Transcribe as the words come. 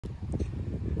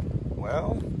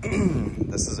Well,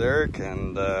 this is Eric,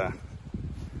 and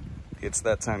it's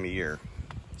that time of year.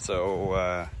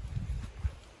 So,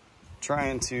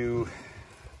 trying to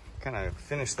kind of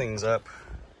finish things up.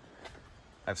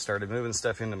 I've started moving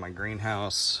stuff into my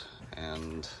greenhouse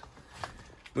and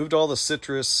moved all the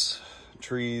citrus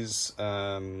trees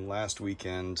last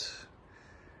weekend.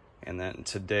 And then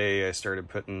today I started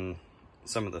putting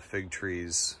some of the fig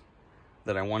trees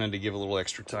that I wanted to give a little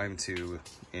extra time to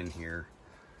in here.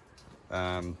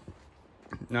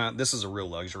 Now, this is a real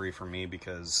luxury for me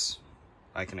because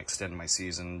I can extend my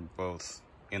season both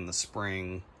in the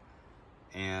spring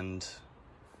and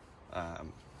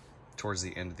towards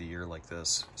the end of the year like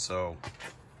this. So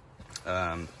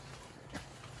I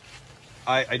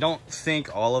don't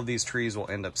think all of these trees will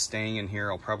end up staying in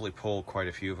here. I'll probably pull quite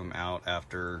a few of them out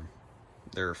after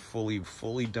they're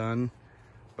fully done,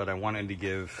 but I wanted to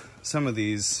give some of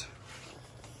these,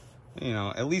 you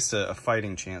know, at least a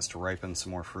fighting chance to ripen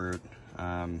some more fruit.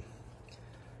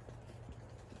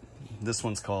 This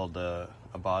one's called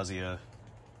Abbasia.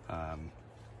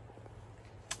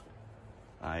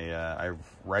 I've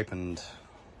ripened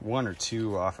one or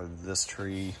two off of this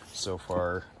tree so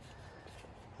far,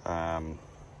 but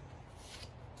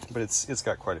it's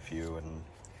got quite a few, and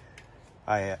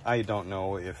I don't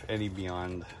know if any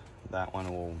beyond that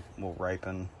one will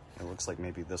ripen. It looks like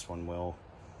maybe this one will.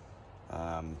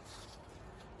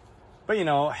 But you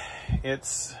know,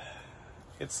 it's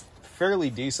fairly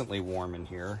decently warm in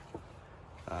here.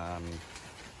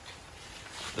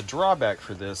 The drawback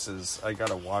for this is I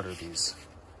gotta water these,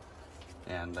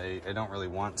 and I don't really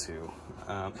want to.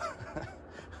 I'm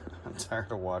tired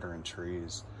of watering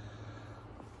trees.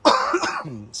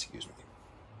 Excuse me.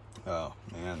 Oh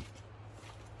man,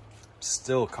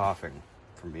 still coughing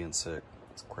from being sick.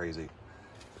 It's crazy.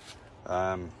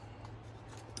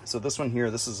 So this one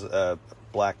here, this is a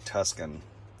Black Tuscan,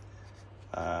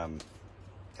 and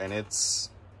it's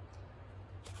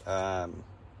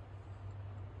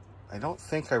I don't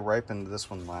think I ripened this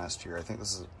one last year. I think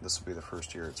this will be the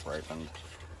first year it's ripened.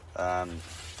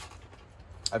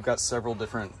 I've got several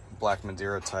different Black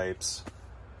Madeira types.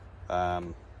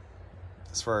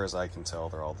 As far as I can tell,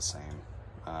 they're all the same,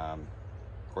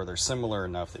 or they're similar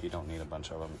enough that you don't need a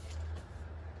bunch of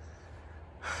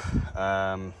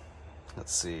them.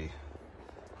 Let's see.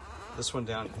 This one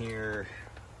down here,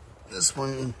 this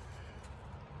one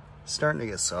starting to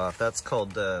get soft. That's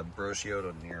called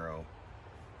Brocchiotto Nero.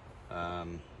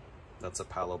 That's a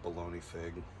Palo Bologna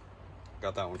fig.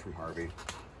 Got that one from Harvey.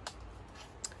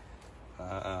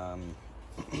 I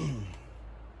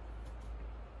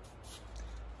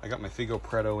got my Figo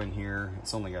Preto in here.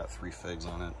 It's only got 3 figs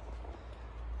on it.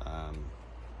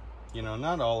 You know,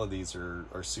 not all of these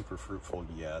are super fruitful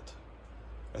yet.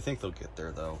 I think they'll get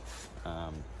there though.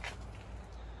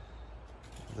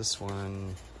 This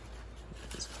one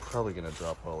is probably gonna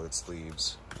drop all its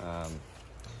leaves. I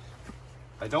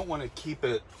don't want to keep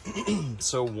it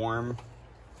so warm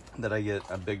that I get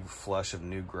a big flush of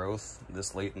new growth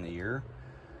this late in the year.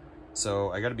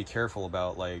 So I got to be careful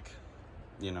about, like,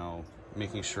 you know,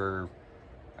 making sure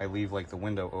I leave like the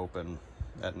window open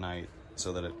at night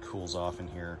so that it cools off in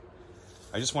here.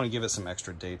 I just want to give it some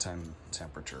extra daytime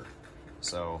temperature.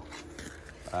 So,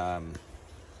 but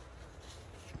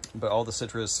all the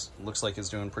citrus looks like it's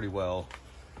doing pretty well.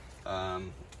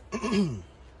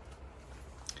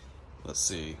 Let's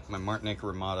see, my Martinique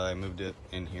Ramada, I moved it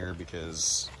in here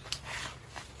because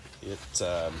it,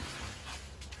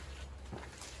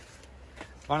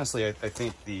 honestly, I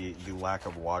think the lack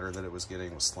of water that it was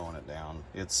getting was slowing it down.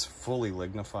 It's fully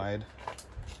lignified,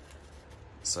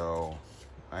 so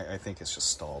I think it's just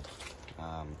stalled.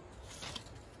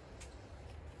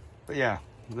 But yeah,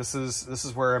 this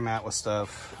is where I'm at with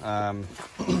stuff.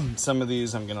 Some of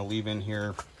these I'm gonna leave in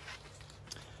here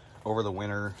over the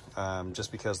winter,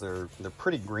 just because they're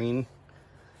pretty green.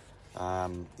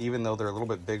 Even though they're a little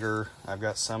bit bigger, I've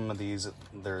got some of these,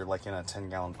 they're like in a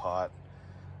 10-gallon pot,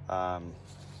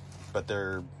 but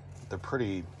they're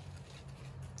pretty,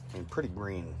 I mean, pretty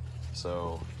green.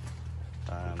 So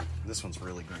this one's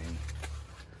really green.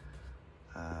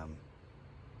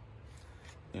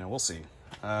 You know, we'll see.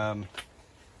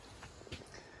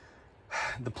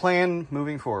 The plan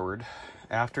moving forward,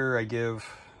 after I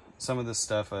give some of this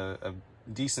stuff a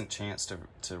decent chance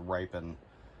to ripen,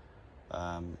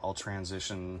 I'll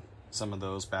transition some of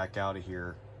those back out of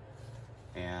here,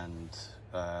 and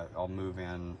I'll move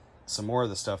in some more of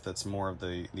the stuff that's more of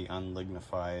the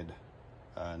unlignified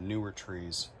newer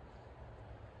trees,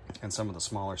 and some of the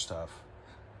smaller stuff.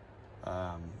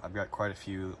 I've got quite a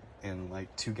few in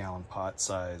like 2-gallon pot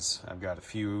size. I've got a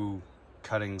few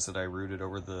cuttings that I rooted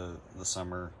over the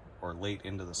summer or late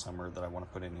into the summer that I want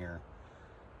to put in here.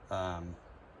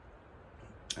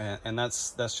 And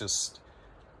that's just,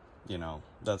 you know,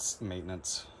 that's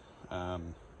maintenance.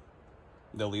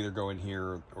 They'll either go in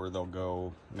here or they'll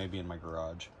go maybe in my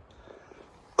garage.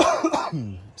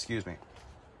 Excuse me.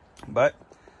 But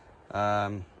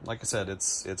like I said,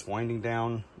 it's winding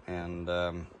down,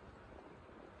 and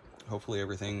hopefully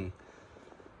everything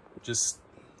just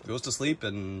goes to sleep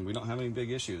and we don't have any big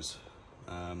issues.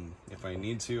 If I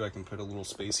need to, I can put a little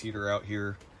space heater out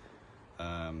here.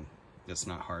 It's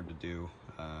not hard to do.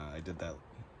 I did that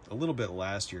a little bit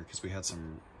last year because we had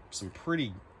some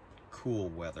pretty cool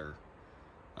weather.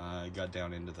 I got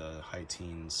down into the high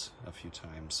teens a few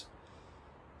times.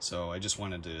 So I just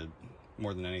wanted to,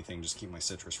 more than anything, just keep my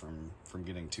citrus from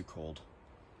getting too cold.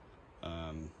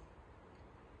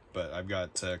 But I've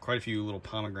got quite a few little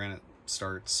pomegranate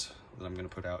starts that I'm going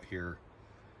to put out here.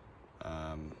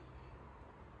 Other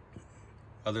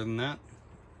than that,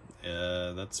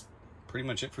 that's pretty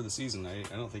much it for the season. I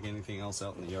don't think anything else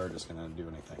out in the yard is going to do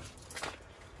anything.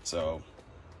 So,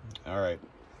 all right.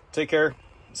 Take care.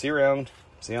 See you around.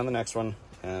 See you on the next one.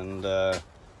 And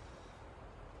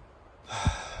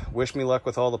wish me luck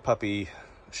with all the puppy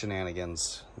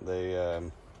shenanigans. They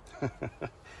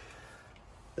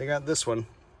they got this one.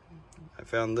 I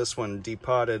found this one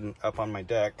depotted up on my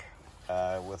deck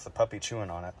with the puppy chewing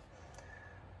on it.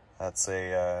 That's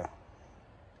a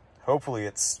hopefully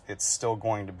it's still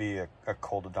going to be a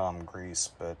Coldodom Grease,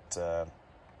 but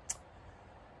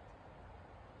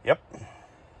yep,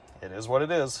 it is what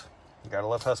it is. You gotta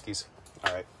love Huskies.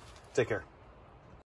 All right, take care.